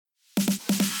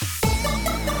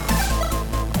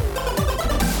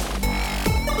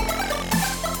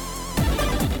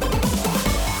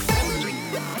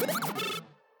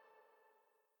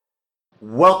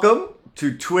Welcome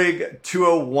to Twig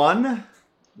 201.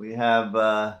 We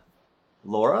have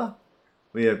Laura.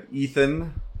 We have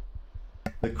Ethan,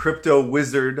 the crypto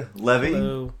wizard Levy.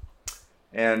 Hello.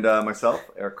 And myself,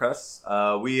 Eric Kress.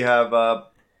 We have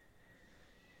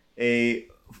a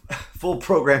full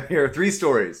program here. 3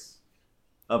 stories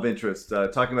of interest.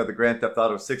 Talking about the Grand Theft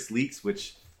Auto 6 leaks,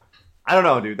 which, I don't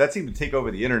know, dude. That seemed to take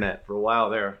over the internet for a while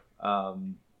there.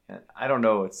 I don't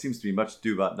know. It seems to be much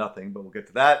ado about nothing, but we'll get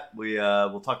to that.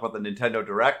 We'll talk about the Nintendo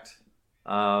Direct.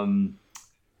 And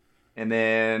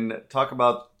then talk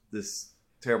about this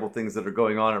terrible things that are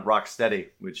going on at Rocksteady,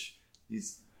 which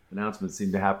these announcements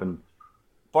seem to happen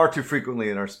far too frequently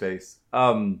in our space.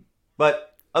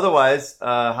 But otherwise,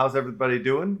 how's everybody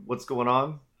doing? What's going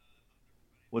on?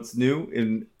 What's new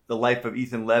in the life of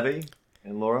Ethan Levy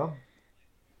and Laura?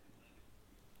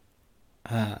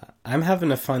 I'm having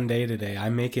a fun day today.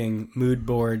 I'm making mood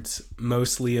boards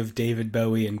mostly of David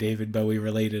Bowie and David Bowie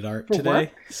related art For today.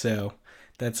 work? So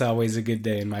that's always a good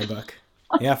day in my book.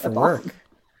 Yeah, for That's work.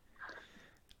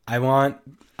 awesome.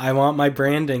 I want my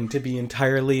branding to be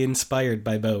entirely inspired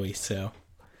by Bowie. So,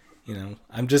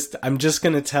 I'm just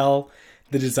going to tell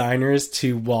the designers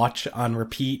to watch on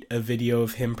repeat a video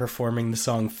of him performing the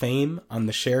song Fame on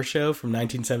the Cher show from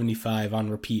 1975 on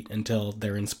repeat until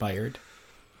they're inspired.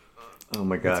 Oh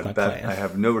my God, my that plan. I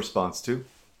have no response to.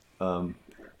 How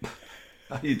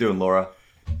you doing, Laura?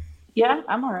 Yeah,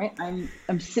 I'm all right.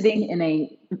 I'm sitting in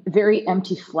a very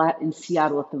empty flat in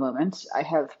Seattle at the moment. I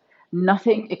have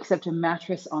nothing except a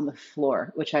mattress on the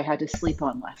floor, which I had to sleep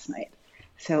on last night.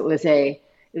 So it was an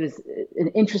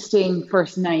interesting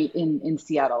first night in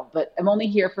Seattle. But I'm only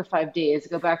here for 5 days.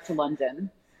 Go back to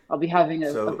London. I'll be having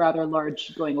a So- rather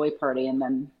large going away party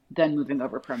and then moving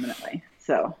over permanently.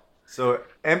 So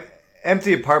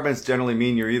Empty apartments generally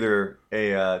mean you're either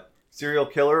a serial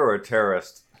killer or a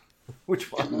terrorist.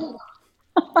 Which one?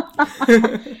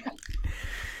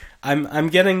 I'm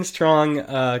getting strong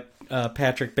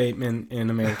Patrick Bateman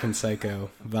in American Psycho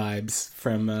vibes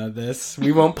from this.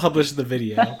 We won't publish the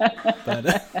video,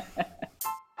 but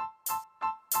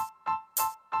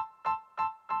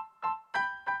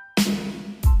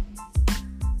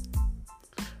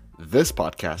This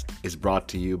podcast is brought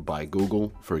to you by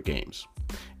Google for Games.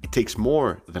 It takes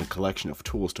more than a collection of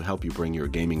tools to help you bring your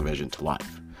gaming vision to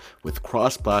life. With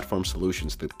cross-platform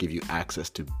solutions that give you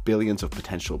access to billions of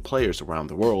potential players around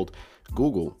the world,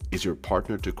 Google is your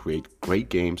partner to create great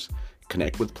games,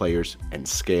 connect with players, and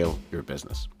scale your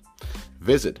business.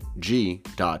 Visit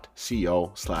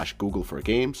g.co/Google for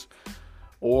Games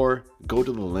or go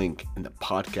to the link in the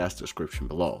podcast description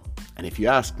below. And if you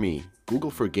ask me,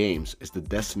 Google for Games is the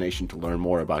destination to learn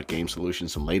more about game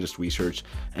solutions and latest research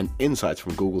and insights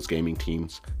from Google's gaming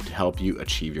teams to help you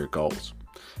achieve your goals.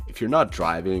 If you're not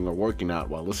driving or working out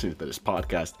while listening to this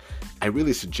podcast, I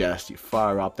really suggest you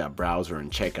fire up that browser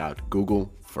and check out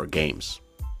Google for Games.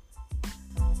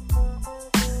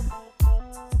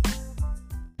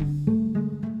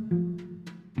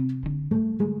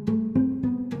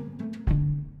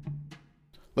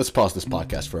 Let's pause this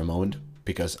podcast for a moment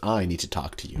because I need to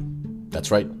talk to you. That's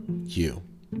right, you.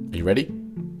 Are you ready?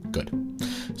 Good.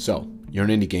 So, you're an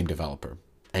indie game developer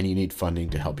and you need funding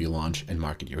to help you launch and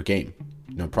market your game.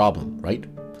 No problem, right?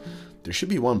 There should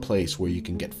be one place where you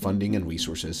can get funding and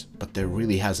resources, but there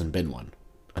really hasn't been one.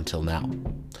 Until now.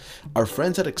 Our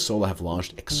friends at Xsolla have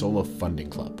launched Xsolla Funding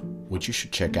Club, which you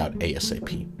should check out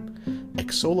ASAP.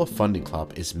 Xsolla Funding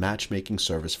Club is matchmaking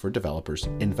service for developers,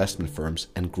 investment firms,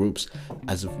 and groups,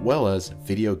 as well as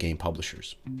video game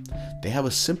publishers. They have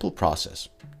a simple process.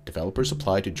 Developers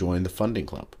apply to join the funding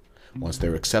club. Once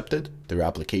they're accepted, their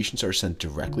applications are sent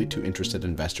directly to interested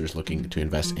investors looking to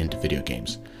invest into video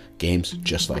games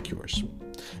just like yours.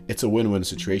 It's a win-win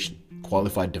situation.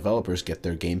 Qualified developers get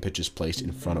their game pitches placed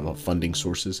in front of funding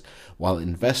sources, while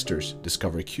investors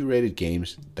discover curated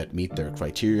games that meet their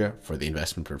criteria for the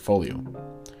investment portfolio.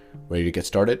 Ready to get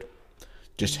started?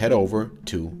 Just head over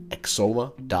to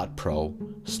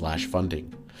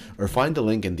xsolla.pro/funding or find the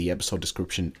link in the episode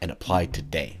description and apply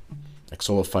today.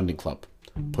 Xsolla Funding Club,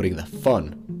 putting the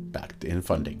fun back in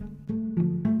funding.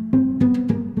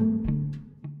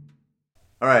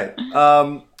 All right.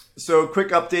 So quick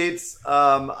updates.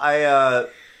 I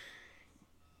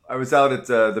was out at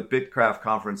the Bitcraft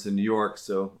conference in New York,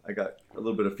 so I got a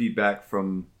little bit of feedback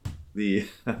from the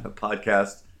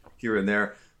podcast here and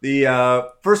there.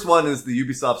 The first one is the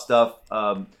Ubisoft stuff.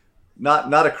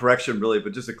 Not a correction really,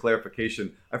 but just a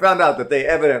clarification. I found out that they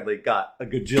evidently got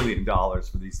 $1 gajillion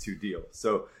for these 2 deals.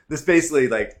 So this basically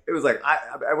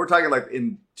we're talking like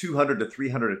in $200 to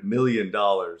 $300 million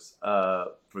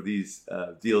for these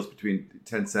deals between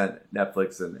Tencent,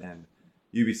 Netflix, and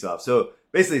Ubisoft. So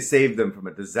basically saved them from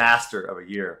a disaster of a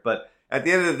year. But at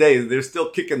the end of the day, they're still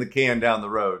kicking the can down the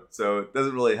road, so it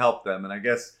doesn't really help them. And I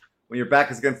guess when your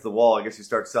back is against the wall, I guess you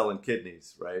start selling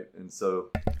kidneys, right? And so,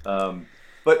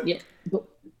 but Yeah, but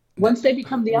once they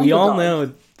become the We all underdog,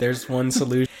 know there's one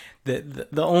solution. The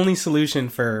only solution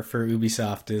for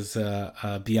Ubisoft is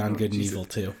Beyond Good and Jesus. Evil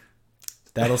 2.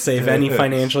 That'll save any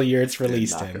financial year it's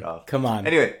released knock in. it off. Come on.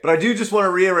 Anyway, but I do just want to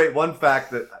reiterate one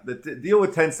fact that the deal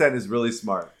with Tencent is really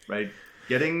smart, right?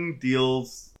 Getting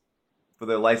deals for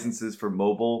their licenses for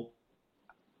mobile,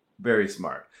 very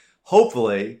smart.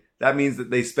 Hopefully, that means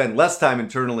that they spend less time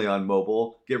internally on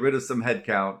mobile, get rid of some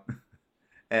headcount,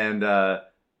 and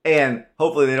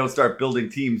hopefully they don't start building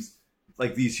teams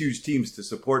like these huge teams to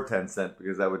support Tencent,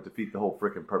 because that would defeat the whole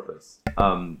freaking purpose.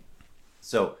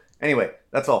 So anyway,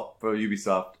 that's all for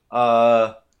Ubisoft.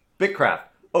 Bitcraft.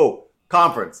 Oh,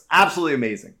 conference. Absolutely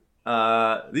amazing.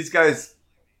 These guys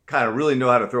kind of really know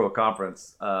how to throw a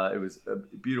conference. It was a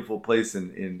beautiful place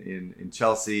in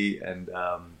Chelsea, and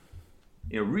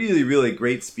really, really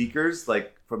great speakers,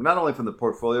 like from not only from the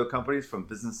portfolio companies, from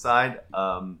business side.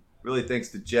 Really thanks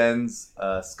to Jens,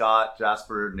 Scott,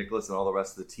 Jasper, Nicholas, and all the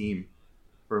rest of the team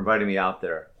for inviting me out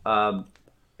there.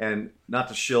 And not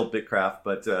to shill Bitcraft,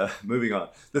 but moving on.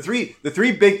 The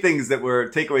three big things that were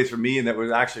takeaways for me and that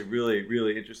was actually really,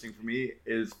 really interesting for me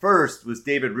is, first was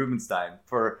David Rubenstein.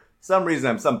 For some reason,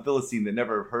 I'm some Philistine that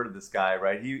never heard of this guy,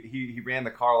 right? He ran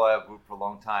the Carlyle Group for a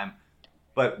long time.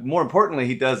 But more importantly,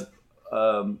 he does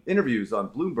interviews on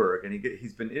Bloomberg, and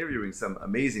he's been interviewing some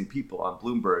amazing people on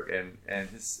Bloomberg, and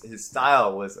his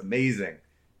style was amazing.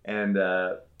 And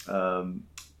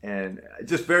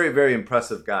just very, very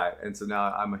impressive guy. And so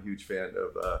now I'm a huge fan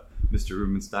of Mr.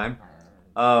 Rubenstein.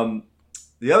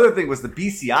 The other thing was the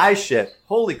BCI shit.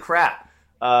 Holy crap.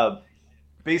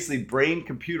 Basically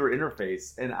brain-computer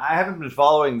interface. And I haven't been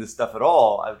following this stuff at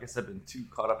all. I guess I've been too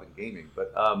caught up in gaming.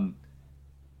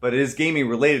 But it is gaming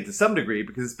related to some degree,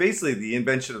 because it's basically the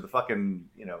invention of the fucking,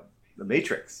 the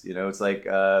Matrix. It's like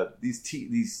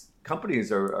these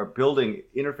companies are building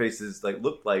interfaces that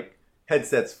look like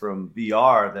headsets from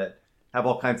VR that have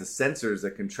all kinds of sensors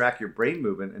that can track your brain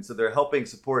movement, and so they're helping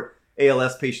support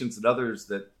ALS patients and others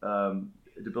that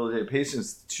debilitated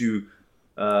patients to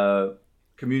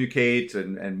communicate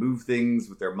and move things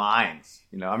with their minds.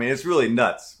 It's really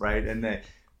nuts, right?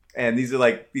 And these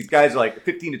guys are like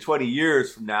 15 to 20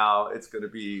 years from now, it's going to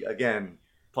be again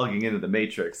plugging into the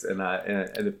Matrix,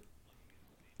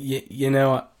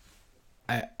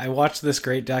 I watched this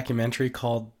great documentary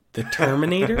called The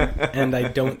Terminator, and I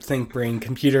don't think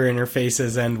brain-computer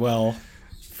interfaces end well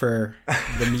for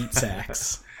the meat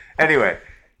sacks. Anyway,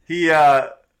 it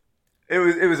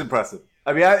was impressive.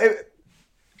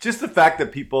 Just the fact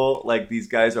that people like these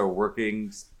guys are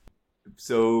working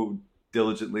so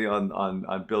diligently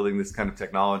on building this kind of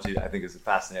technology, I think is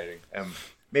fascinating.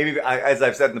 Maybe, as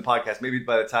I've said in the podcast, maybe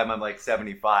by the time I'm like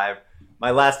 75,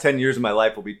 my last 10 years of my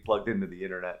life will be plugged into the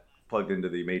internet, plugged into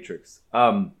the Matrix.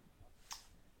 And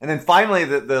then finally,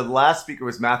 the last speaker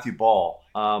was Matthew Ball.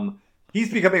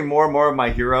 He's becoming more and more of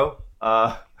my hero.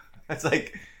 It's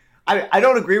like, I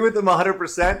don't agree with him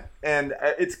 100%. And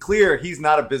it's clear he's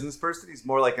not a business person. He's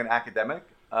more like an academic.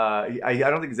 I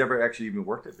don't think he's ever actually even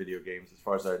worked at video games, as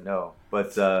far as I know.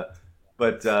 But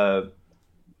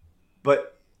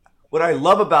what I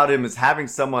love about him is having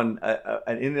someone,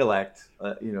 an intellect,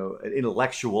 an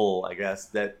intellectual, I guess,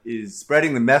 that is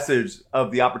spreading the message of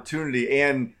the opportunity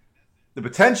and the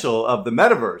potential of the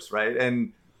metaverse, right?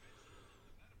 And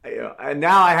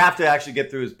now I have to actually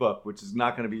get through his book, which is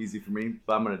not going to be easy for me,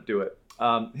 but I'm going to do it.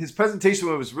 His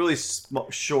presentation was really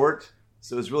short,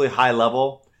 so it was really high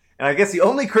level. And I guess the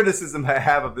only criticism I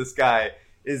have of this guy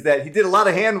is that he did a lot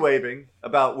of hand waving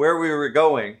about where we were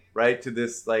going, right, to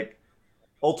this like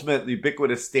ultimate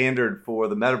ubiquitous standard for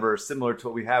the metaverse, similar to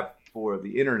what we have for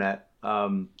the internet.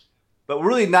 But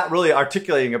really not really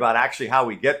articulating about actually how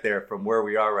we get there from where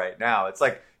we are right now. It's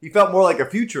like he felt more like a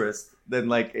futurist than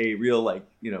like a real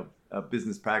a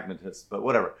business pragmatist. But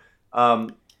whatever.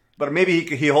 But maybe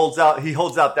he holds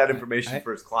out that information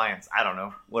for his clients. I don't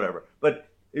know. Whatever. But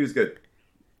it was good.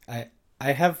 I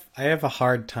have a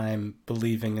hard time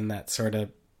believing in that sort of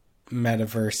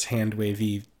metaverse hand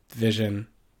wavy vision.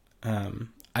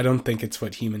 I don't think it's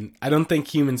I don't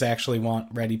think humans actually want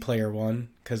Ready Player One,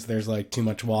 because there's like too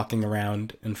much walking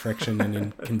around and friction and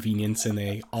inconvenience in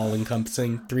a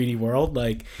all-encompassing 3D world.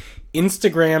 Like,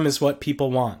 Instagram is what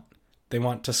people want. They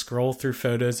want to scroll through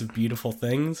photos of beautiful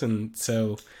things, and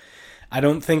so I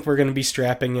don't think we're going to be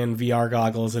strapping in VR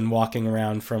goggles and walking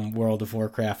around from World of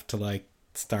Warcraft to like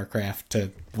StarCraft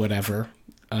to whatever.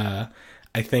 I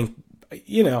think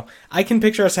I can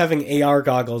picture us having AR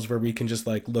goggles where we can just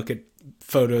like look at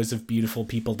photos of beautiful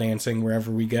people dancing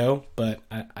wherever we go. But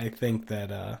I think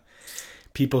that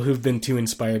people who've been too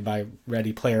inspired by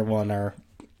Ready Player One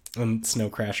and Snow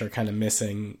Crash are kind of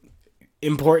missing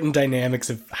important dynamics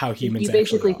of how humans You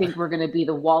basically actually think we're going to be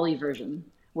the Wall-E version,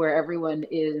 where everyone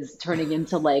is turning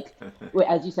into like,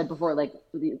 as you said before, like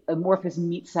the amorphous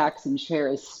meat sacks and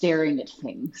chairs staring at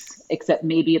things, except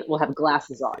maybe it will have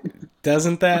glasses on.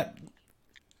 doesn't that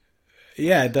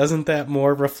doesn't that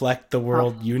more reflect the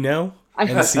world you know I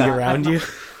and hope see not. around you?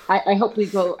 I hope we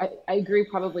go. I agree,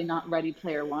 probably not Ready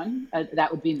Player One.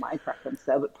 That would be my preference,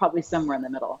 though, but probably somewhere in the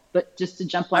middle. But just to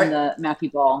jump on the Matthew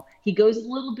Ball, he goes a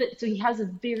little bit. So he has a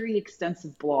very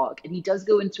extensive blog, and he does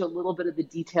go into a little bit of the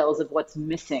details of what's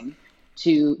missing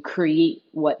to create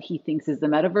what he thinks is the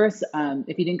metaverse.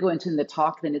 If he didn't go into it in the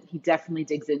talk, then he definitely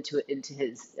digs into it into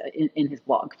his in his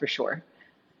blog for sure.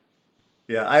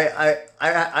 Yeah,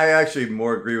 I actually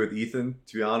more agree with Ethan,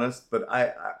 to be honest. But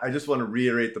I just want to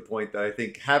reiterate the point that I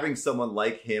think having someone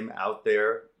like him out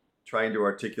there trying to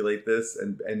articulate this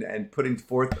and putting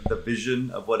forth the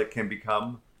vision of what it can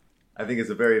become, I think is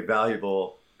a very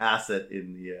valuable asset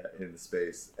in the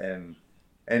space.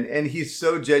 And he's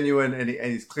so genuine, and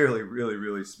he's clearly really,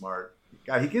 really smart.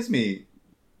 God, he gives me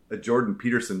a Jordan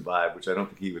Peterson vibe, which I don't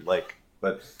think he would like.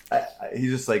 But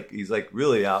he's like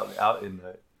really out in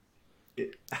the.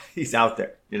 He's out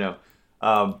there,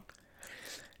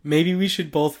 Maybe we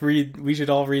should all read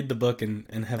the book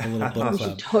and have a little book club. We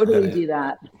should totally do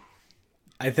that.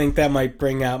 I think that might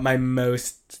bring out my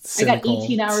most cynical I got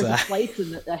 18 hours side. of flights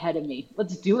ahead of me.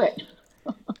 Let's do it.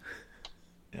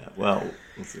 Yeah, well,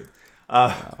 we'll see.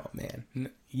 Oh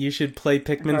man, you should play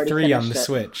Pikmin 3 on the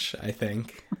Switch, I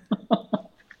think.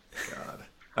 God.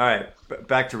 All right,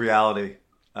 back to reality.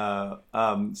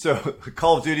 So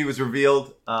Call of Duty was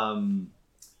revealed.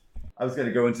 I was going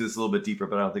to go into this a little bit deeper,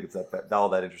 but I don't think it's all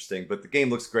that interesting. But the game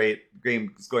looks great. The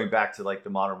game is going back to like the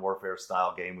Modern Warfare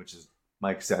style game, which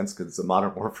makes sense because it's a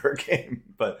Modern Warfare game.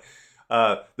 But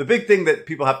the big thing that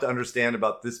people have to understand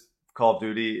about this Call of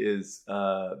Duty is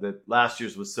that last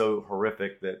year's was so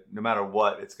horrific that no matter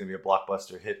what, it's going to be a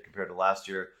blockbuster hit compared to last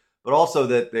year. But also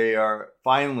that they are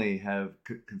finally have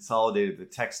consolidated the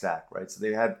tech stack, right? So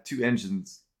they had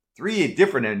 3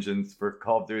 different engines for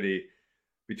Call of Duty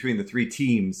between the 3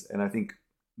 teams. And I think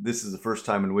this is the first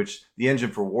time in which the engine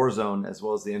for Warzone, as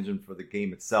well as the engine for the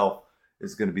game itself,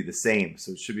 is going to be the same.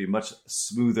 So it should be a much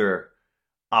smoother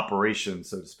operation,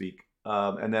 so to speak.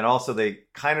 And then also they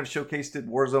kind of showcased it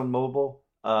Warzone Mobile.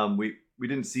 We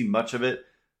didn't see much of it.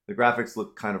 The graphics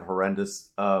look kind of horrendous,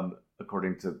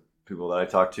 according to people that I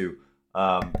talked to.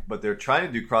 But they're trying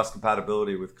to do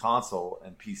cross-compatibility with console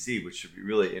and PC, which should be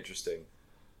really interesting.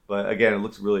 But again, it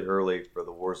looks really early for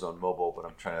the Warzone Mobile, but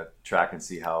I'm trying to track and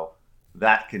see how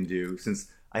that can do,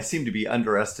 since I seem to be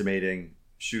underestimating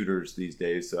shooters these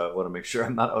days. So I want to make sure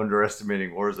I'm not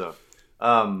underestimating Warzone.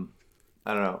 I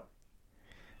don't know.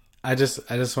 I just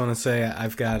want to say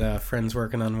I've got friends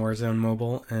working on Warzone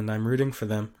Mobile, and I'm rooting for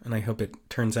them, and I hope it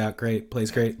turns out great,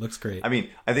 plays great, looks great. I mean,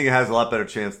 I think it has a lot better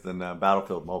chance than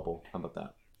Battlefield Mobile. How about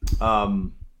that?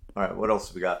 All right, what else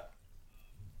have we got?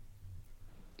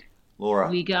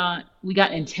 Laura. We got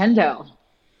Nintendo.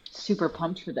 Super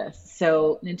pumped for this.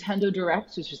 So Nintendo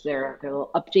Direct, which is their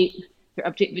little update.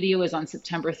 Their update video is on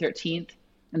September 13th,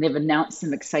 and they've announced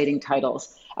some exciting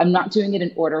titles. I'm not doing it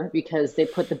in order because they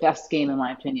put the best game, in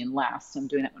my opinion, last. So I'm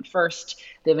doing that one first.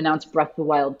 They've announced Breath of the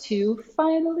Wild 2,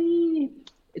 finally.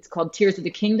 It's called Tears of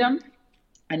the Kingdom,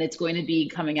 and it's going to be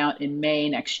coming out in May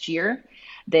next year.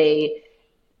 They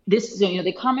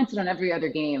commented on every other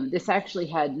game. This actually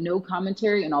had no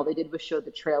commentary, and all they did was show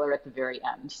the trailer at the very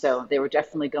end. So they were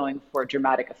definitely going for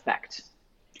dramatic effect.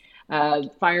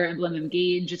 Fire Emblem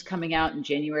Engage is coming out in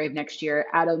January of next year.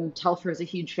 Adam Telfer is a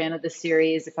huge fan of this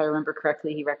series. If I remember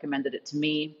correctly, he recommended it to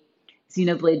me.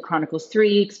 Xenoblade Chronicles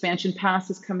 3 Expansion Pass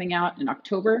is coming out in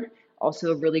October.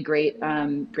 Also a really great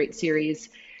series.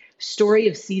 Story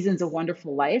of Seasons: A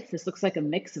Wonderful Life. This looks like a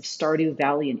mix of Stardew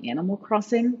Valley and Animal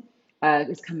Crossing.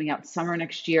 Is coming out summer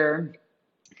next year.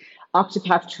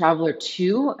 Octopath Traveler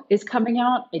 2 is coming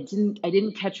out. I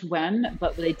didn't catch when,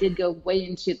 but they did go way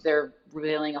into it. They're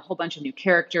revealing a whole bunch of new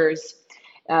characters.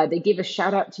 They gave a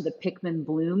shout out to the Pikmin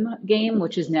Bloom game,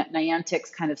 which is Niantic's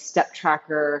kind of step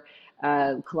tracker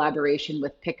collaboration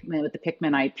with the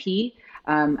Pikmin IP.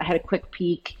 I had a quick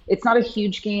peek. It's not a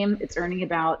huge game. It's earning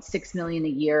about 6 million a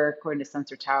year, according to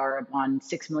Sensor Tower, on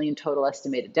 6 million total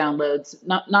estimated downloads.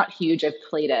 Not huge. I've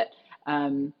played it.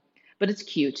 But it's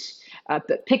cute.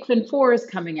 But Pikmin 4 is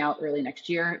coming out early next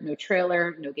year. No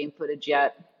trailer, no game footage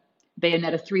yet.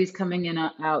 Bayonetta 3 is coming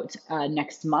out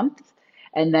next month.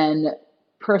 And then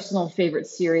personal favorite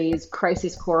series,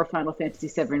 Crisis Core Final Fantasy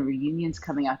VII Reunion's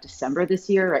coming out December this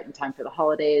year, right in time for the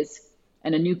holidays.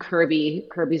 And a new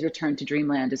Kirby's Return to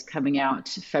Dreamland, is coming out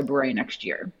February next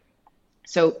year.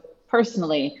 So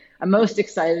personally, I'm most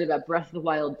excited about Breath of the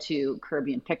Wild 2,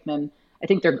 Kirby, and Pikmin. I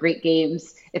think they're great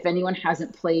games. If anyone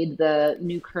hasn't played the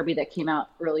new Kirby that came out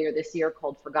earlier this year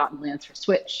called Forgotten Lands for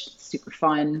Switch, super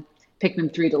fun.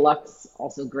 Pikmin 3 Deluxe,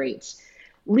 also great.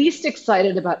 Least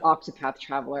excited about Octopath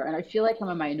Traveler, and I feel like I'm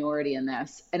a minority in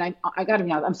this. And I got to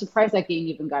be honest, I'm surprised that game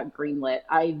even got greenlit.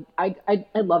 I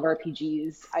love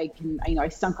RPGs. I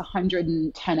sunk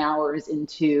 110 hours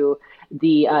into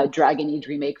the Dragon Age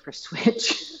remake for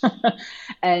Switch,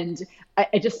 and I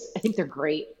think they're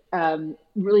great.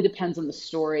 Really depends on the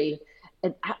story.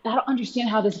 And I don't understand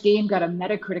how this game got a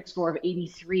Metacritic score of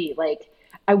 83. Like,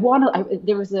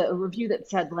 there was a review that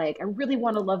said, like, I really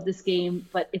want to love this game,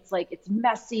 but it's like, it's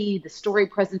messy. The story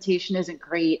presentation isn't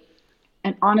great.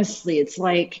 And honestly, it's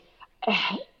like,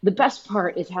 the best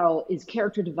part is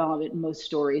character development in most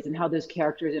stories, and how those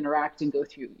characters interact and go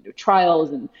through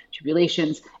trials and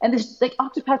tribulations. And this, like,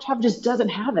 Octopath Traveler just doesn't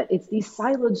have it. It's these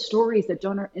siloed stories that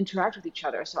don't interact with each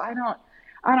other. So I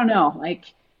don't know.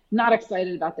 Like, not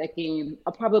excited about that game.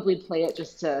 I'll probably play it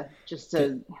just to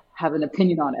have an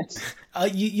opinion on it.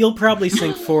 You'll probably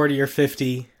sink 40 or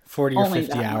 50 Only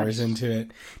 50 that hours much. into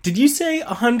it. Did you say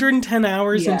 110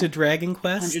 hours Yeah. into Dragon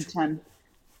Quest 110.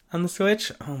 on the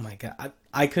Switch? Oh my god.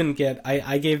 I couldn't get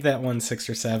I gave that one 6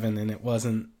 or 7, and it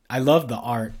wasn't. I loved the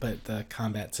art, but the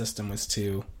combat system was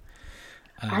too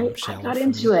I shallow got for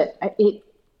into me. it.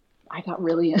 I got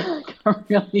really, got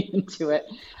really into it.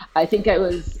 I think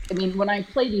when I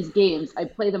play these games, I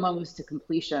play them almost to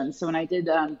completion. So when I did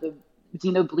the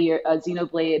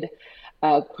Xenoblade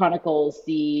Chronicles,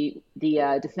 the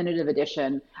definitive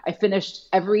edition, I finished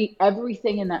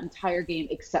everything in that entire game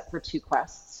except for 2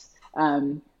 quests.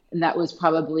 And that was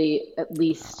probably at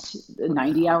least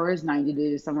 90 hours, 90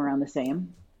 to somewhere around the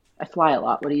same. I fly a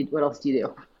lot. What else do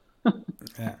you do?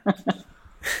 Yeah.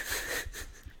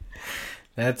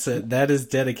 That is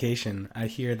dedication. I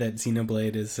hear that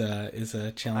Xenoblade is a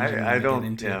challenging one I to get don't.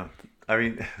 into. Yeah, I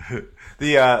mean,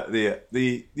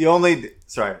 the only.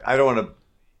 Sorry, I don't want to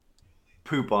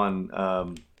poop on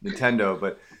Nintendo,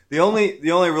 but the only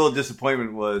real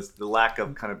disappointment was the lack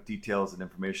of kind of details and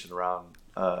information around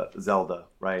Zelda,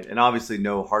 right? And obviously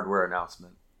no hardware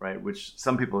announcement, right? Which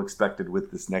some people expected with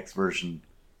this next version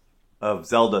of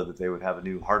Zelda, that they would have a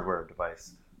new hardware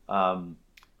device.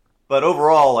 But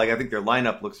overall, like, I think their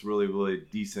lineup looks really, really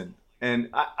decent. And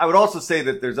I would also say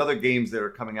that there's other games that are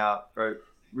coming out, or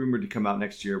rumored to come out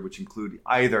next year, which include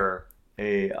either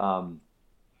a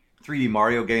 3D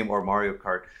Mario game or Mario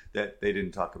Kart that they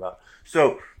didn't talk about.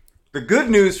 So the good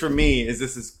news for me is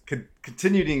this is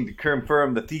continuing to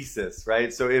confirm the thesis,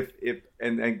 right? So if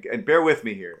bear with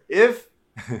me here, if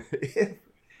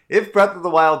if Breath of the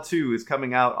Wild 2 is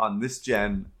coming out on this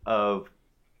gen of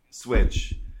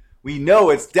Switch, we know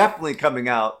it's definitely coming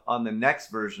out on the next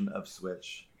version of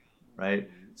Switch, right?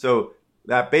 So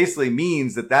that basically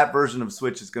means that version of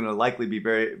Switch is going to likely be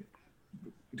very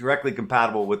directly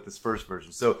compatible with this first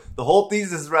version. So the whole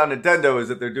thesis around Nintendo is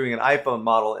that they're doing an iPhone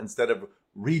model instead of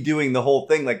redoing the whole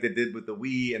thing like they did with the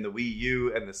Wii and the Wii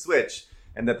U and the Switch,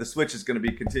 and that the Switch is going to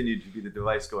be continued to be the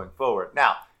device going forward.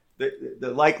 Now,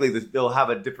 the likely they'll have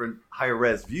a different higher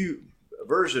res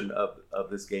version of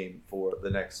this game for the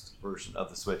next version of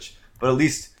the Switch, but at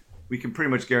least we can pretty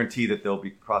much guarantee that there'll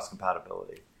be cross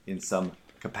compatibility in some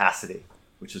capacity,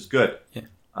 which is good.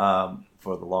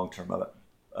 For the long-term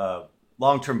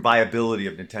viability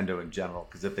of Nintendo in general.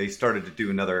 Because if they started to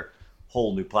do another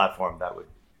whole new platform, that would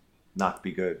not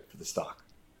be good for the stock.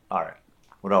 All right,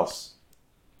 what else?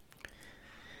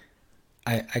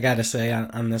 I gotta say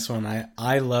on this one,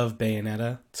 I love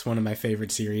Bayonetta. It's one of my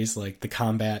favorite series. Like, the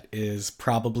combat is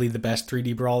probably the best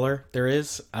 3D brawler there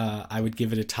is. I would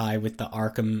give it a tie with the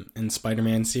Arkham and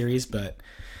Spider-Man series, but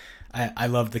I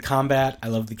love the combat. I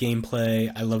love the gameplay.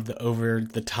 I love the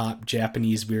over-the-top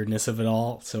Japanese weirdness of it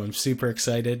all. So I'm super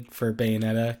excited for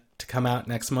Bayonetta to come out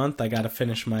next month. I gotta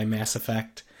finish my Mass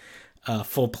Effect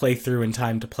full playthrough in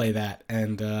time to play that.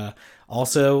 And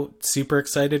also super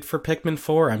excited for Pikmin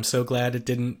 4. I'm so glad it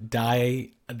didn't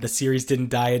die. The series didn't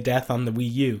die a death on the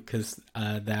Wii U, because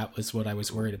that was what I was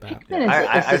worried about. Pikmin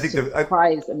I is think a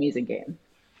surprise, amazing game.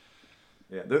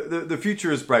 Yeah, the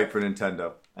future is bright for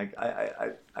Nintendo.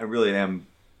 I really am,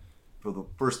 for the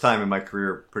first time in my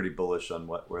career, pretty bullish on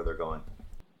where they're going.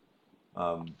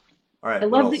 All right, I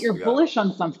what love that else you're we got? bullish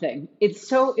on something. It's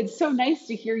so nice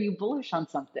to hear you bullish on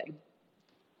something.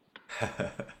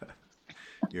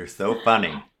 You're so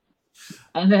funny.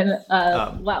 And then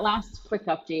Um, last quick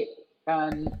update.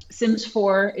 Sims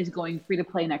 4 is going free to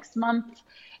play next month.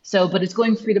 So, but it's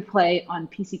going free to play on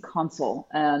PC console.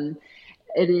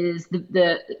 It is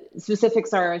the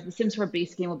specifics are the Sims 4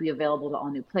 base game will be available to all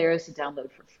new players to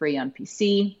download for free on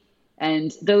PC.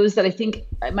 And those that I think,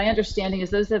 my understanding is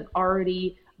those that have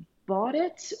already bought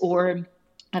it or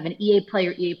have an EA Play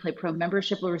or EA Play Pro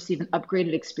membership will receive an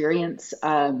upgraded experience.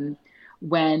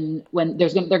 When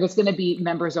there's going to be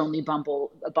members only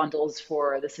bundles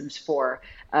for The Sims 4.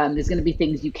 There's going to be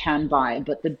things you can buy,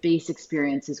 but the base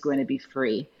experience is going to be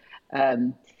free.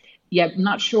 Um, yeah, I'm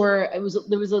not sure. There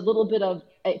was a little bit of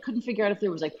I couldn't figure out if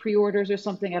there was like pre-orders or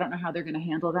something. I don't know how they're going to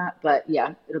handle that, but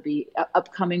yeah, it'll be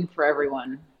upcoming for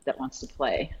everyone that wants to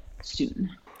play soon.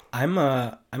 I'm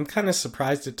kind of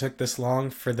surprised it took this long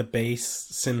for the base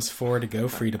Sims 4 to go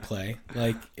free to play.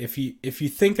 Like if you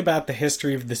think about the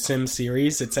history of the Sims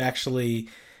series, it's actually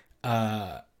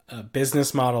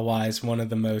business model wise one of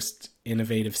the most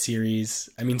innovative series.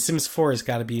 I mean, Sims 4 has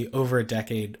got to be over a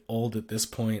decade old at this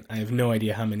point. I have no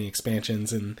idea how many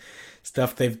expansions and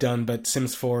stuff they've done, but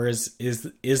Sims 4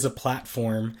 is a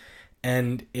platform.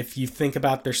 And if you think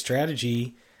about their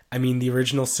strategy, I mean, the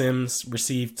original Sims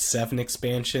received 7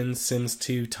 expansions, Sims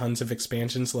 2, tons of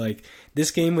expansions. Like,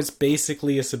 this game was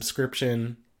basically a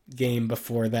subscription game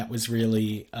before that was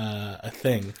really a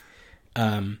thing.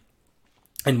 And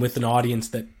with an audience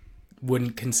that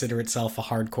wouldn't consider itself a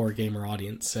hardcore gamer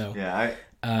audience. So, yeah,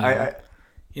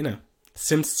 you know,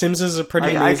 Sims is a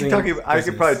pretty amazing I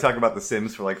could probably talk about The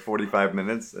Sims for like 45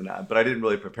 minutes, but I didn't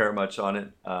really prepare much on it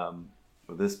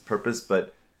for this purpose.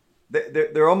 But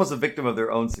they're almost a victim of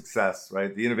their own success,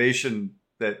 right? The innovation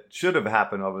that should have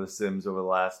happened over The Sims over the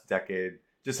last decade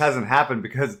just hasn't happened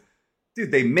because,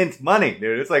 dude, they mint money,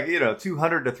 dude. It's like, $200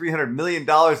 to $300 million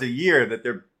a year that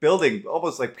they're building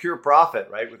almost like pure profit,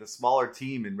 right? With a smaller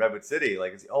team in Redwood City.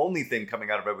 Like, it's the only thing coming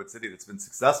out of Redwood City that's been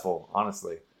successful,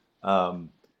 honestly. And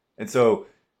so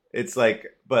it's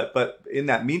like, but in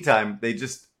that meantime, they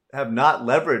just have not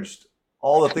leveraged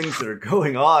all the things that are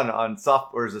going on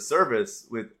software as a service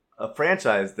with a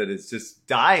franchise that is just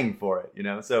dying for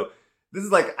it, So this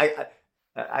is like,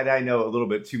 I know a little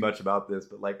bit too much about this,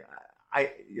 but like,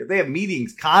 they have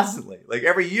meetings constantly. Like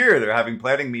every year they're having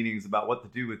planning meetings about what to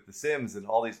do with The Sims, and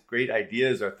all these great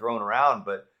ideas are thrown around,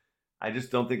 but I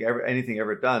just don't think anything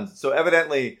ever done. So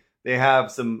evidently they have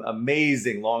some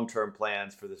amazing long-term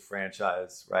plans for this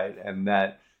franchise, right? And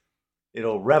that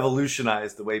it'll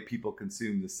revolutionize the way people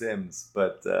consume The Sims,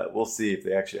 but we'll see if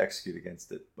they actually execute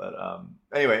against it. But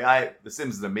anyway, The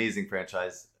Sims is an amazing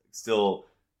franchise. Still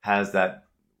has that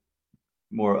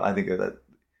more, I think, that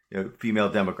female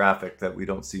demographic that we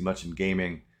don't see much in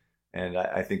gaming, and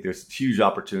I think there's huge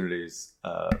opportunities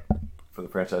for the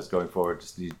franchise going forward.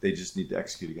 They just need to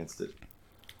execute against it.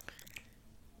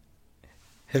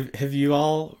 Have you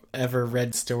all ever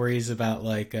read stories about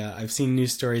like I've seen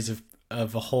news stories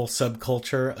of a whole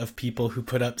subculture of people who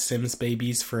put up Sims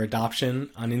babies for adoption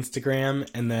on Instagram,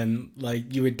 and then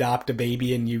like you adopt a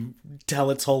baby and you tell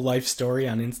its whole life story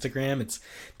on Instagram. It's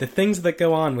the things that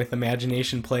go on with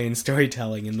imagination play and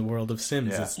storytelling in the world of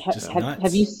Sims. Yeah. Is just nuts.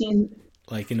 Have you seen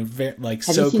like in a very like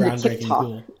have so you seen the groundbreaking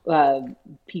TikTok cool.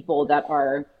 People that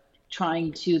are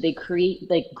they create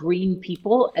like green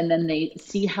people and then they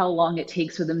see how long it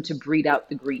takes for them to breed out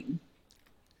the green?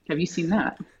 Have you seen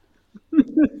that?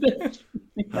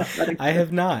 I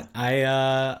have not.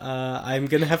 I'm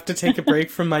gonna have to take a break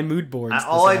from my mood boards.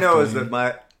 All I know is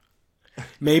that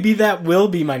maybe that will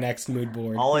be my next mood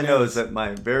board. All I know is that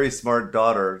my very smart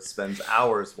daughter spends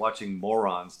hours watching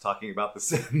morons talking about The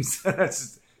Sims.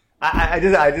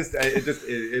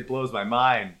 It blows my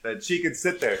mind that she could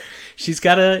sit there. She's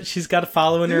gotta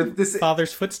follow in her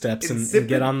father's footsteps and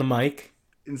get on the mic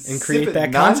and create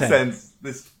that content.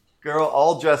 This girl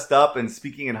all dressed up and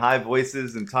speaking in high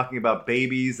voices and talking about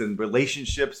babies and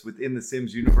relationships within the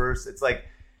Sims universe. It's like,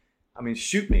 I mean,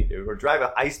 shoot me, dude, or drive an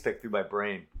ice pick through my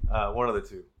brain. One of the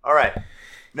two. All right,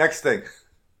 next thing.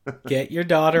 Get your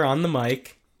daughter on the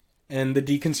mic, and the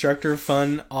Deconstructor of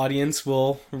Fun audience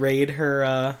will raid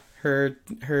her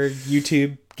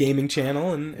YouTube gaming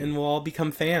channel, and we'll all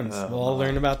become fans. We'll all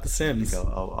learn about The Sims.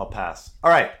 I'll pass.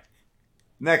 All right,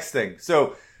 next thing.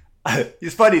 So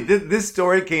it's funny. This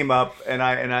story came up, and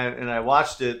I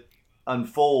watched it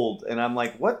unfold, and I'm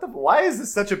like, why is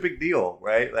this such a big deal,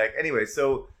 right? Like, anyway,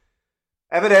 so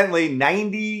evidently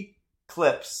 90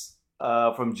 clips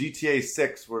from GTA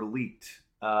 6 were leaked,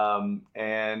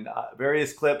 and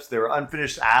various clips. There were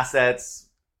unfinished assets,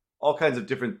 all kinds of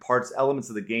different parts, elements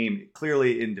of the game,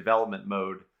 clearly in development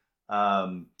mode,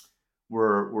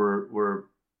 were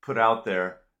put out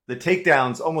there. The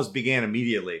takedowns almost began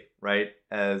immediately. right?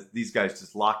 As these guys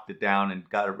just locked it down and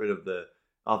got rid of the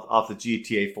off the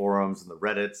GTA forums and the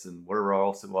Reddits and whatever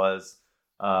else it was.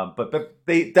 But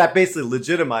that basically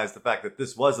legitimized the fact that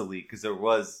this was a leak, because there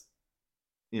was,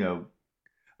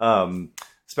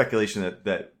 speculation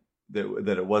that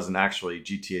it wasn't actually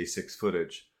GTA 6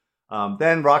 footage.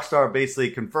 Then Rockstar basically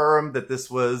confirmed that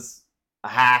this was a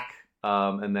hack,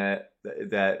 and that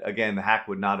again, the hack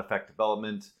would not affect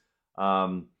development.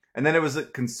 And then it was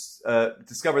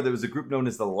discovered there was a group known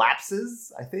as the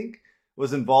Lapses, I think,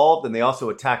 was involved, and they also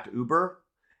attacked Uber.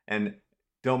 And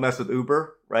don't mess with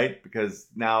Uber, right? Because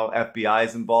now FBI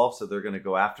is involved, so they're going to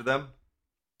go after them.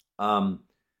 I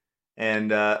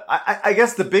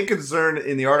guess the big concern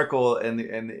in the article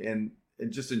and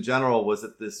just in general was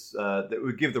that that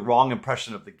would give the wrong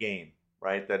impression of the game,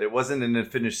 right? That it wasn't in a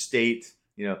finished state.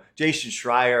 Jason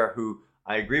Schreier, who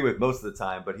I agree with most of the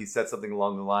time, but he said something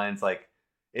along the lines like,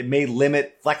 it may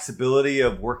limit flexibility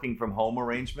of working from home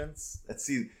arrangements. It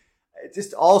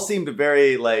just all seemed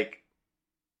very like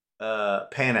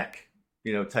panic,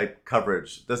 type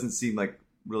coverage. It doesn't seem like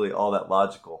really all that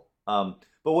logical.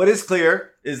 But what is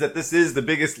clear is that this is the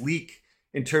biggest leak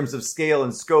in terms of scale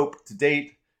and scope to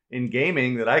date in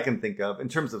gaming that I can think of, in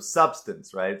terms of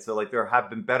substance, right? So like there have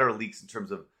been better leaks in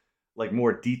terms of like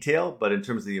more detail, but in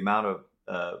terms of the amount of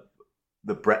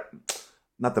the breadth,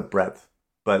 not the breadth,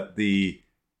 but the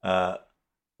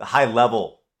high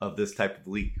level of this type of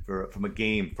leak from a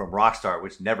game from Rockstar,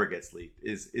 which never gets leaked,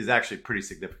 is actually pretty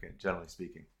significant, generally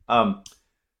speaking.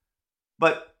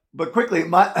 But quickly,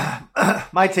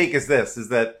 my take is this: is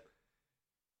that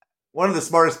one of the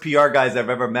smartest PR guys I've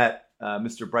ever met,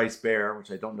 Mr. Bryce Bear,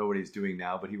 which I don't know what he's doing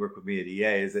now, but he worked with me at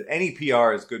EA, is that any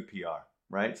PR is good PR,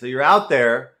 right? So you're out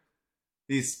there,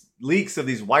 these leaks of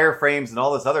these wireframes and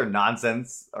all this other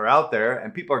nonsense are out there,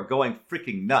 and people are going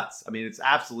freaking nuts. I mean, it's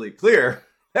absolutely clear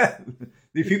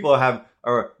these people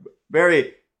are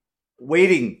very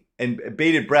waiting and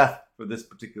bated breath for this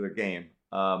particular game,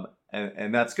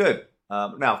 and that's good.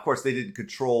 Now, of course, they didn't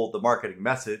control the marketing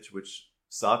message, which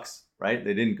sucks, right?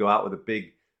 They didn't go out with a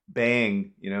big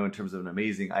bang, in terms of an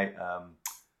amazing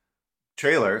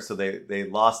trailer, so they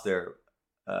lost their,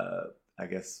 I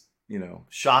guess,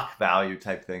 shock value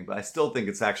type thing. But I still think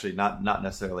it's actually not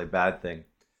necessarily a bad thing.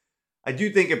 I do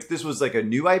think if this was like a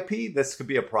new IP, this could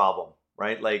be a problem,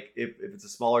 right? Like if it's a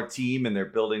smaller team and they're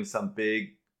building some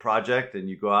big project and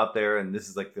you go out there and this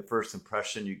is like the first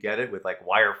impression you get it with like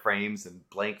wireframes and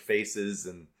blank faces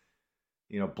and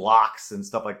blocks and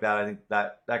stuff like that, I think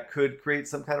that could create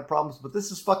some kind of problems. But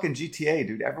this is fucking GTA,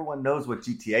 dude. Everyone knows what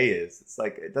GTA is. It's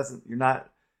like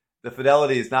the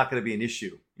fidelity is not going to be an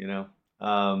issue,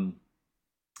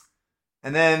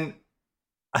 and then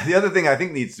the other thing I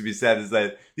think needs to be said is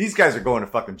that these guys are going to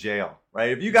fucking jail,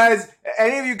 right? If you guys,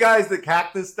 any of you guys that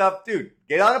hack this stuff, dude,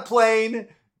 get on a plane,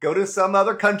 go to some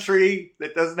other country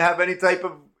that doesn't have any type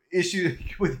of issue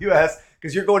with US,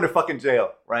 because you're going to fucking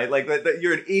jail, right? Like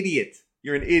you're an idiot.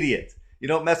 You're an idiot. You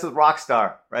don't mess with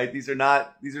Rockstar, right? These are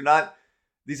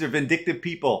vindictive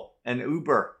people. And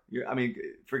Uber,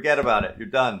 forget about it. You're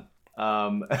done.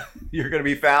 You're going to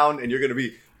be found and you're going to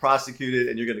be prosecuted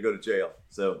and you're going to go to jail.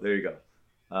 So there you go.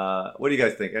 What do you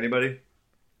guys think? Anybody?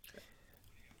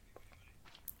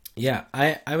 Yeah,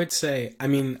 I would say, I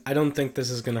don't think this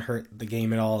is going to hurt the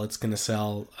game at all. It's going to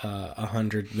sell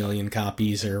 100 million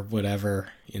copies or whatever.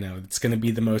 It's going to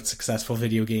be the most successful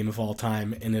video game of all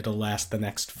time, and it'll last the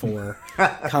next 4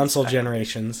 console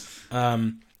generations.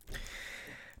 But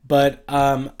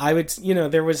I would,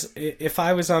 if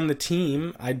I was on the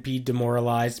team, I'd be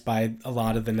demoralized by a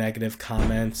lot of the negative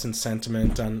comments and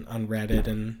sentiment on Reddit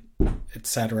and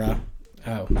etc.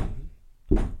 Oh,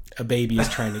 a baby is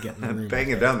trying to get in the room.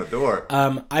 Banging down the door.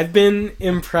 I've been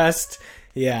impressed.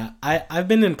 Yeah, I've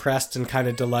been impressed and kind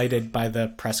of delighted by the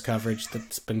press coverage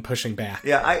that's been pushing back.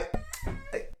 Yeah,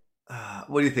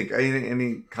 what do you think?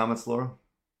 Any comments, Laura?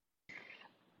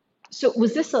 So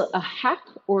was this a hack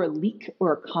or a leak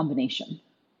or a combination?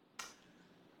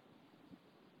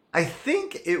 I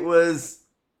think it was,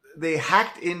 they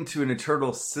hacked into an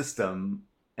internal system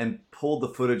and pulled the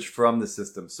footage from the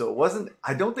system. So it wasn't,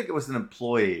 I don't think it was an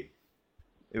employee.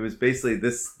 It was basically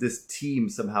this team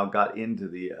somehow got into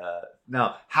the,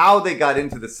 now how they got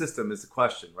into the system is the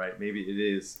question, right? Maybe it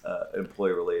is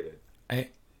employee related.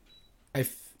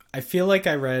 I feel like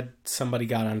I read somebody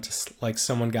got onto, like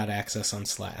someone got access on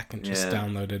Slack and just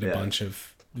downloaded a bunch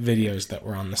of videos that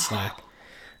were on the Slack.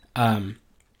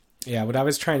 What I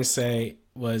was trying to say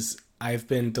was I've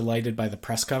been delighted by the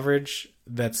press coverage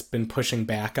that's been pushing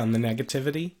back on the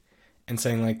negativity and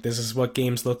saying, like, this is what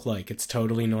games look like. It's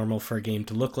totally normal for a game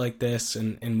to look like this.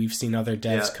 And we've seen other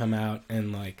devs come out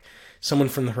and, like, someone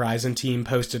from the Horizon team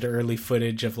posted early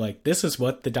footage of like, this is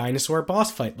what the dinosaur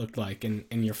boss fight looked like, and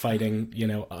you're fighting, you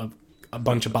know, a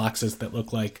bunch of boxes that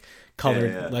look like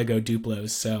colored Lego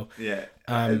Duplos. So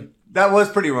that was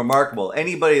pretty remarkable.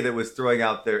 Anybody that was throwing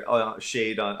out their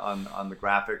shade on the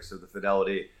graphics or the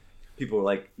fidelity, people were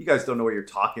like, you guys don't know what you're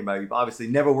talking about. You've obviously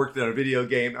never worked on a video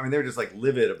game. I mean, they were just like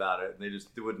livid about it, and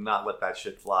they would not let that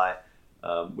shit fly,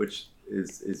 which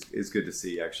is good to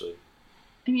see, actually.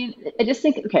 I mean, I just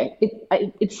think, okay,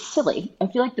 it's silly. I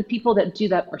feel like the people that do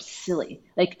that are silly.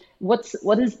 Like, what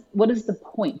is the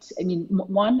point? I mean,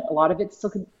 one, a lot of it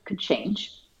still could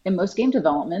change. In most game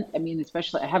development, I mean,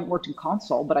 especially, I haven't worked in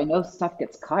console, but I know stuff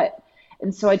gets cut.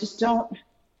 And so I just don't,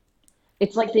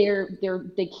 it's like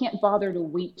they can't bother to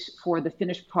wait for the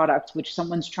finished product, which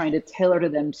someone's trying to tailor to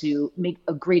them to make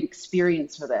a great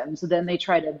experience for them. So then they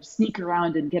try to sneak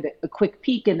around and get a quick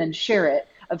peek and then share it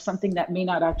of something that may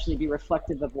not actually be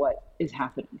reflective of what is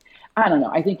happening. I don't know.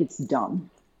 I think it's dumb.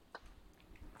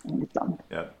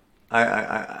 Yeah,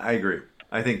 I agree.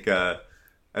 I think I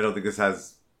don't think this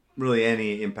has really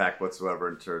any impact whatsoever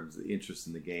in terms of the interest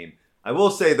in the game. I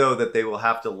will say, though, that they will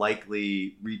have to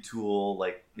likely retool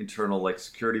like internal like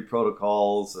security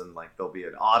protocols, and like there'll be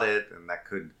an audit, and that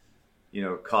could, you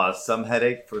know, cause some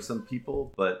headache for some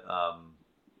people. But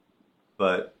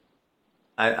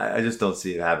I just don't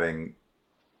see it having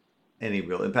any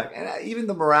real impact. And even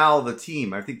the morale of the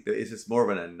team, I think it's just more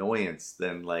of an annoyance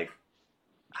than like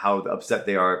how upset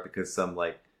they are because some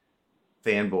like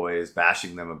fanboy is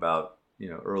bashing them about, you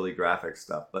know, early graphics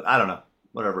stuff. But I don't know,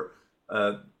 whatever.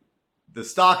 The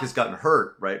stock has gotten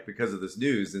hurt, right, because of this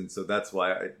news, and so that's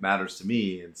why it matters to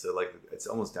me. And so, like, it's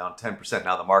almost down 10%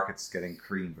 now. The market's getting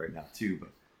creamed right now too,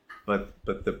 but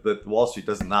the Wall Street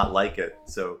does not like it.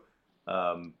 So,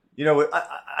 you know,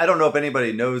 I don't know if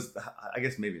anybody knows. I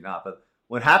guess maybe not. But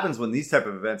what happens when these type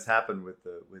of events happen with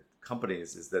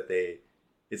companies is that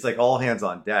it's like all hands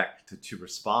on deck to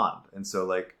respond. And so,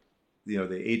 like, you know,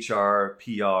 the HR,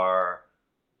 PR,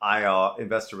 IR,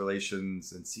 investor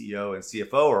relations, and CEO and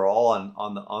CFO are all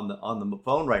on the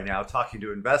phone right now talking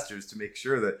to investors to make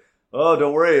sure that, oh,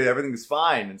 don't worry, everything's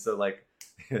fine. And so, like,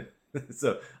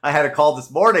 so I had a call this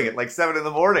morning at like 7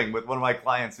 a.m. with one of my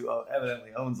clients who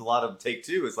evidently owns a lot of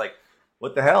Take-Two. It's like,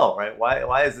 what the hell, right?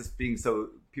 Why is this being so?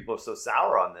 People are so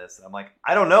sour on this. And I'm like,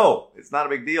 I don't know. It's not a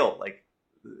big deal. Like,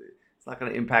 it's not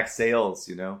going to impact sales,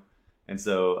 you know. And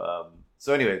so.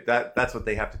 So anyway, that's what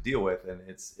they have to deal with, and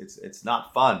it's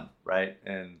not fun, right?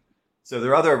 And so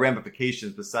there are other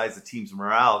ramifications besides the team's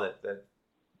morale that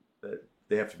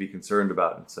they have to be concerned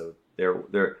about, and so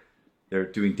they're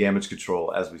doing damage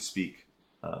control as we speak.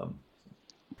 All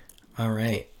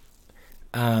right.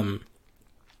 I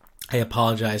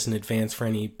apologize in advance for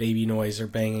any baby noise or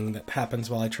banging that happens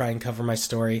while I try and cover my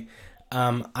story.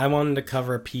 I wanted to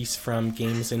cover a piece from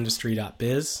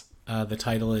gamesindustry.biz. The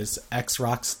title is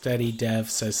Ex-Rocksteady Dev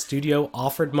Says Studio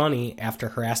Offered Money After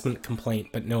Harassment Complaint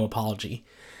But No Apology.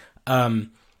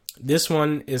 This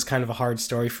one is kind of a hard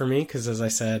story for me because, as I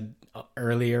said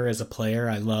earlier, as a player,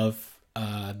 I love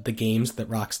the games that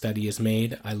Rocksteady has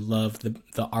made. I love the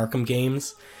Arkham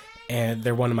games, and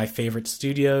they're one of my favorite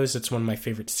studios. It's one of my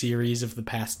favorite series of the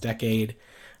past decade.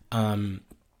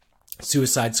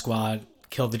 Suicide Squad,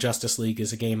 Kill the Justice League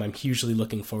is a game I'm hugely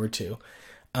looking forward to.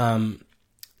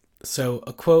 So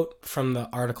a quote from the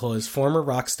article is, former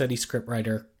Rocksteady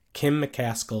scriptwriter Kim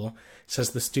McCaskill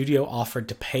says the studio offered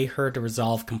to pay her to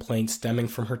resolve complaints stemming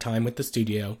from her time with the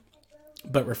studio,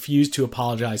 but refused to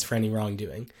apologize for any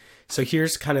wrongdoing. So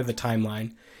here's kind of the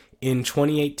timeline. In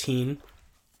 2018,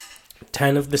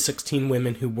 10 of the 16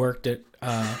 women who worked at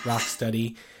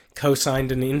Rocksteady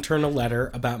co-signed an internal letter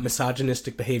about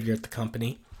misogynistic behavior at the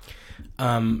company.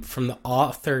 From the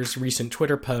author's recent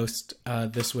Twitter post,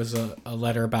 this was a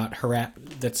letter about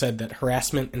that said that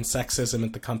harassment and sexism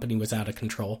at the company was out of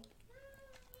control.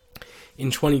 In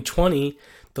 2020,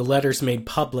 the letter's made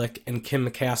public, and Kim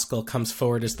McCaskill comes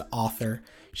forward as the author.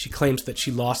 She claims that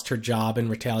she lost her job in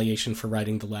retaliation for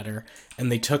writing the letter,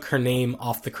 and they took her name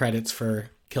off the credits for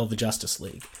Kill the Justice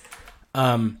League.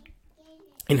 In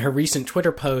her recent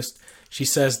Twitter post, she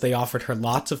says they offered her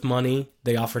lots of money,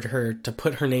 they offered her to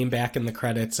put her name back in the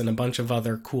credits and a bunch of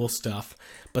other cool stuff,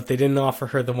 but they didn't offer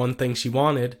her the one thing she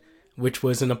wanted, which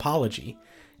was an apology.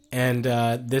 And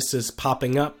this is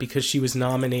popping up because she was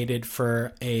nominated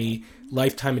for a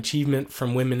Lifetime Achievement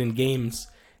from Women in Games,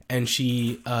 and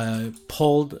she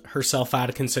pulled herself out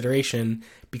of consideration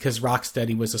because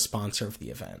Rocksteady was a sponsor of the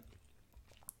event.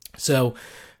 So,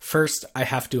 first, I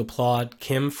have to applaud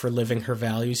Kim for living her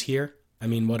values here. I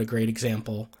mean, what a great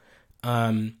example.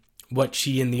 what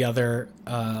she and the other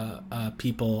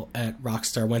people at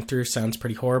Rockstar went through sounds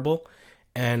pretty horrible.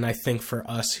 And I think for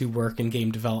us who work in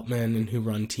game development and who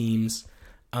run teams,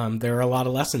 there are a lot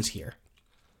of lessons here.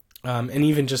 And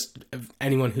even just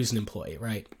anyone who's an employee,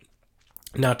 right?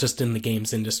 Not just in the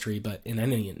games industry, but in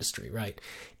any industry, right?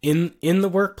 In the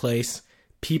workplace,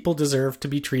 people deserve to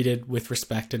be treated with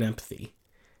respect and empathy.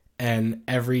 And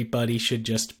everybody should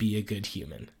just be a good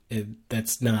human.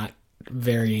 That's not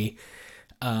very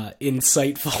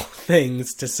insightful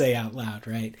things to say out loud,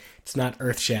 right? It's not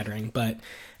earth-shattering, but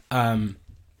on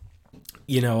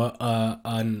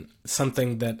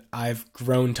something that I've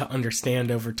grown to understand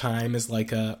over time as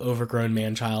like a overgrown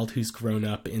man-child who's grown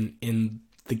up in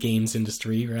the games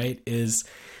industry, right, is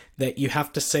that you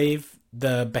have to save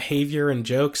the behavior and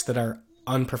jokes that are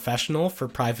unprofessional for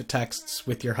private texts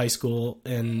with your high school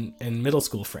and middle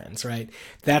school friends, right?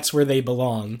 That's where they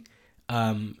belong.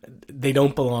 They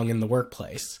don't belong in the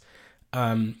workplace.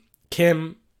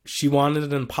 Kim, she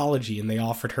wanted an apology and they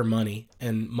offered her money,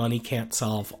 and money can't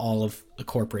solve all of a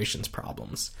corporation's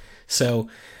problems. So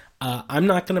I'm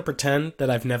not going to pretend that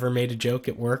I've never made a joke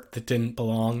at work that didn't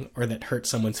belong or that hurt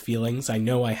someone's feelings. I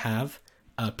know I have.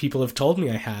 People have told me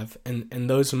I have. And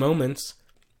those moments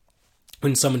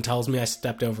when someone tells me I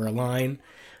stepped over a line,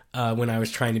 when I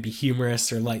was trying to be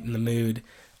humorous or lighten the mood,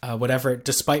 whatever,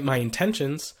 despite my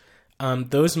intentions,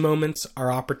 those moments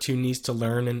are opportunities to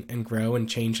learn and grow and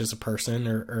change as a person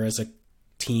or as a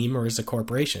team or as a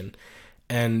corporation.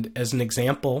 And as an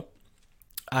example,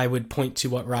 I would point to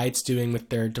what Riot's doing with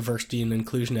their diversity and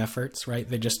inclusion efforts, right?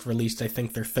 They just released, I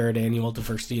think, their 3rd annual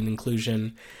diversity and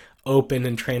inclusion open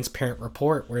and transparent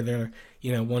report where they're,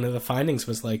 one of the findings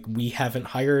was like, we haven't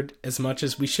hired as much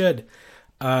as we should.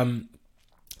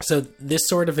 So this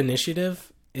sort of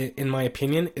initiative, in my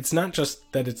opinion, it's not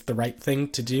just that it's the right thing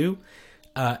to do,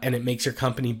 and it makes your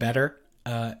company better,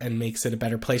 and makes it a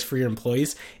better place for your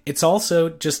employees. It's also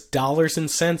just dollars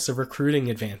and cents of recruiting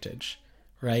advantage,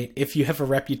 right? If you have a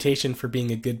reputation for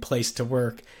being a good place to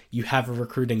work, you have a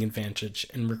recruiting advantage.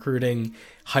 And recruiting,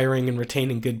 hiring, and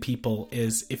retaining good people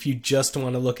is, if you just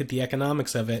want to look at the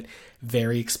economics of it,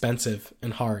 very expensive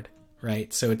and hard,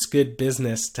 right? So it's good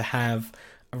business to have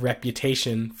a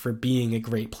reputation for being a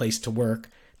great place to work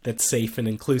that's safe and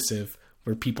inclusive,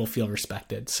 where people feel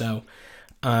respected. So,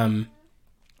 I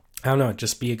don't know,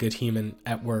 just be a good human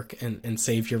at work and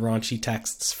save your raunchy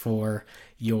texts for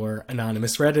your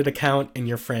anonymous Reddit account and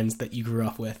your friends that you grew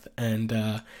up with. And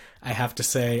I have to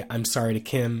say, I'm sorry to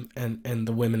Kim and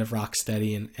the women of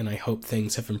Rocksteady, and I hope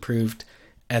things have improved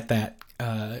at that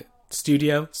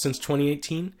studio since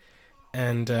 2018.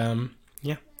 And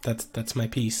yeah, that's my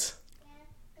piece.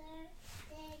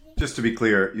 Just to be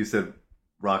clear, you said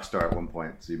Rockstar at one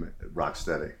point, so you meant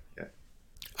Rocksteady. Yeah.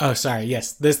 Oh, sorry.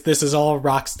 Yes, this is all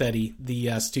Rocksteady,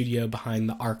 the studio behind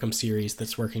the Arkham series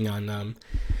that's working on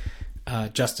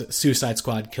Suicide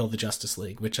Squad: Kill the Justice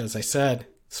League, which, as I said,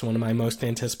 is one of my most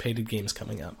anticipated games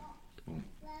coming up. All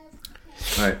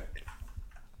right,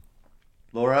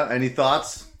 Laura, any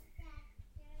thoughts?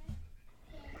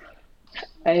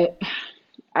 I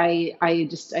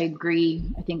agree.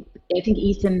 I think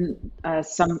Ethan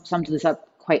summed this up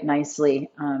quite nicely,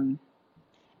 and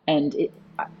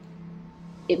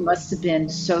it must have been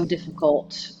so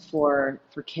difficult for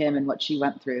Kim and what she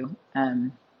went through.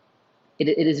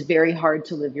 It is very hard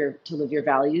to live your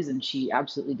values, and she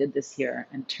absolutely did this here.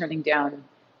 And turning down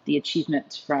the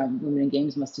achievement from Women in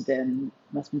Games must have been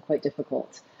quite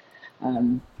difficult.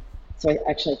 So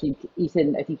I think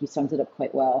Ethan, you summed it up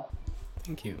quite well.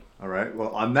 Thank you. All right. Well,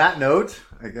 on that note,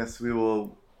 I guess we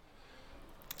will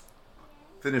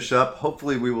finish up.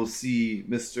 Hopefully, we will see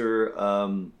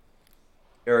Mr.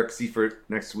 Eric Seifert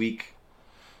next week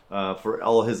for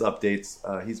all his updates.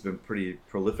 He's been pretty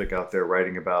prolific out there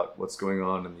writing about what's going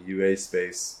on in the UA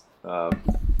space.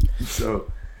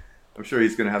 So I'm sure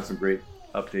he's going to have some great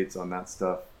updates on that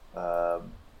stuff.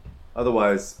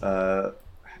 Otherwise,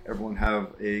 everyone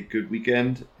have a good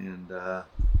weekend, and we'll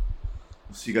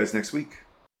see you guys next week.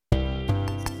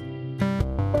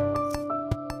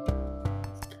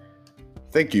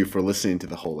 Thank you for listening to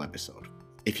the whole episode.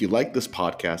 If you like this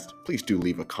podcast, please do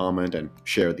leave a comment and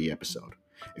share the episode.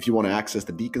 If you want to access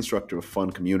the Deconstructor of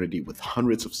Fun community with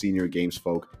hundreds of senior games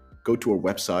folk, go to our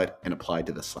website and apply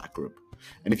to the Slack group.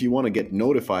 And if you want to get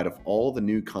notified of all the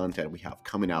new content we have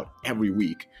coming out every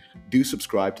week, do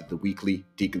subscribe to the weekly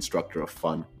Deconstructor of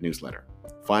Fun newsletter.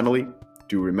 Finally,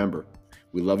 do remember,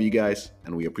 we love you guys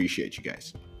and we appreciate you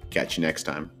guys. Catch you next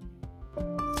time.